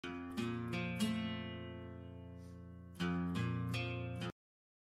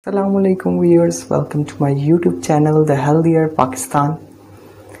Assalamualaikum viewers, welcome to my YouTube channel The Healthier Pakistan।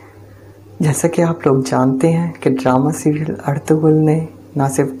 जैसा कि आप लोग जानते हैं कि ड्रामा सीरियल अर्तुगरुल ने ना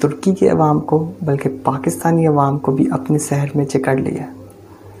सिर्फ तुर्की की आवाम को बल्कि पाकिस्तानी आवाम को भी अपने शहर में जकड़ लिया।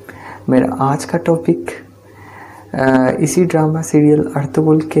 मेरा आज का टॉपिक इसी ड्रामा सीरियल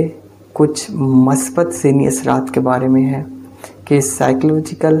अर्तुगरुल के कुछ मस्बत ज़हनी असरात के बारे में है कि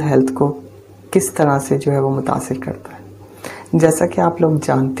साइकोलॉजिकल हेल्थ को किस तरह से जो है वो मुतासिर करता है। जैसा कि आप लोग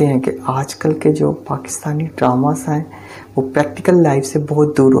जानते हैं कि आजकल के जो पाकिस्तानी ड्रामास हैं वो प्रैक्टिकल लाइफ से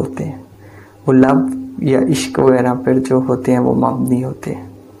बहुत दूर होते हैं। वो लव या इश्क वगैरह पर जो होते हैं वो मबनी होते हैं।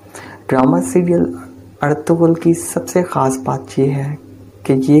 ड्रामा सीरियल अर्तुगरुल की सबसे ख़ास बात ये है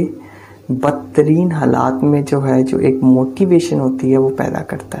कि ये बदतरीन हालात में जो है जो एक मोटिवेशन होती है वो पैदा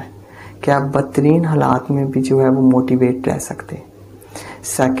करता है कि आप बदतरीन हालात में भी जो है वो मोटिवेट रह सकते हैं।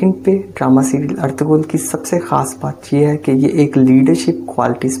 सेकंड पे ड्रामा सीरियल अर्तुगरुल की सबसे ख़ास बात यह है कि ये एक लीडरशिप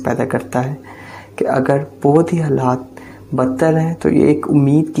क्वालिटीज़ पैदा करता है कि अगर बहुत ही हालात बदतर हैं तो ये एक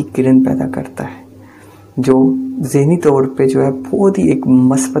उम्मीद की किरण पैदा करता है जो ज़हनी तौर पे जो है बहुत ही एक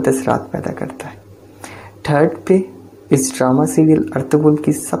मस्बत असरात पैदा करता है। थर्ड पे इस ड्रामा सीरियल अर्तुगरुल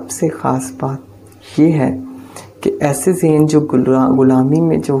की सबसे ख़ास बात ये है कि ऐसे ज़हन जो गुलामी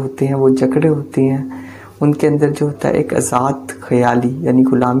में जो होते हैं वो जकड़े होते हैं, उनके अंदर जो होता है एक आज़ाद ख्याली यानी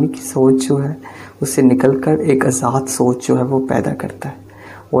गुलामी की सोच जो है उससे निकलकर एक आज़ाद सोच जो है वो पैदा करता है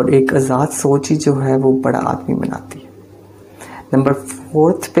और एक आज़ाद सोच ही जो है वो बड़ा आदमी बनाती है। नंबर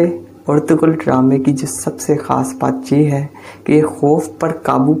फोर्थ पे अर्तुगरुल ड्रामे की जो सबसे ख़ास बात ये है कि ये खौफ पर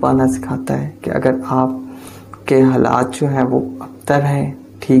काबू पाना सिखाता है कि अगर आपके हालात जो हैं वो अबतर हैं,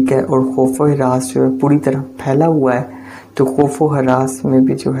 ठीक है, और खौफ व हिरास जो है पूरी तरह फैला हुआ है तो खौफ व हरास में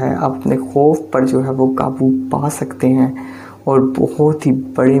भी जो है आप अपने खौफ पर जो है वो काबू पा सकते हैं और बहुत ही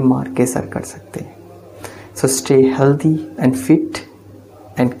बड़े मार्के सर कर सकते हैं। So stay healthy and fit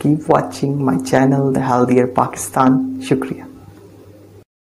and keep watching my channel the healthier Pakistan. शुक्रिया।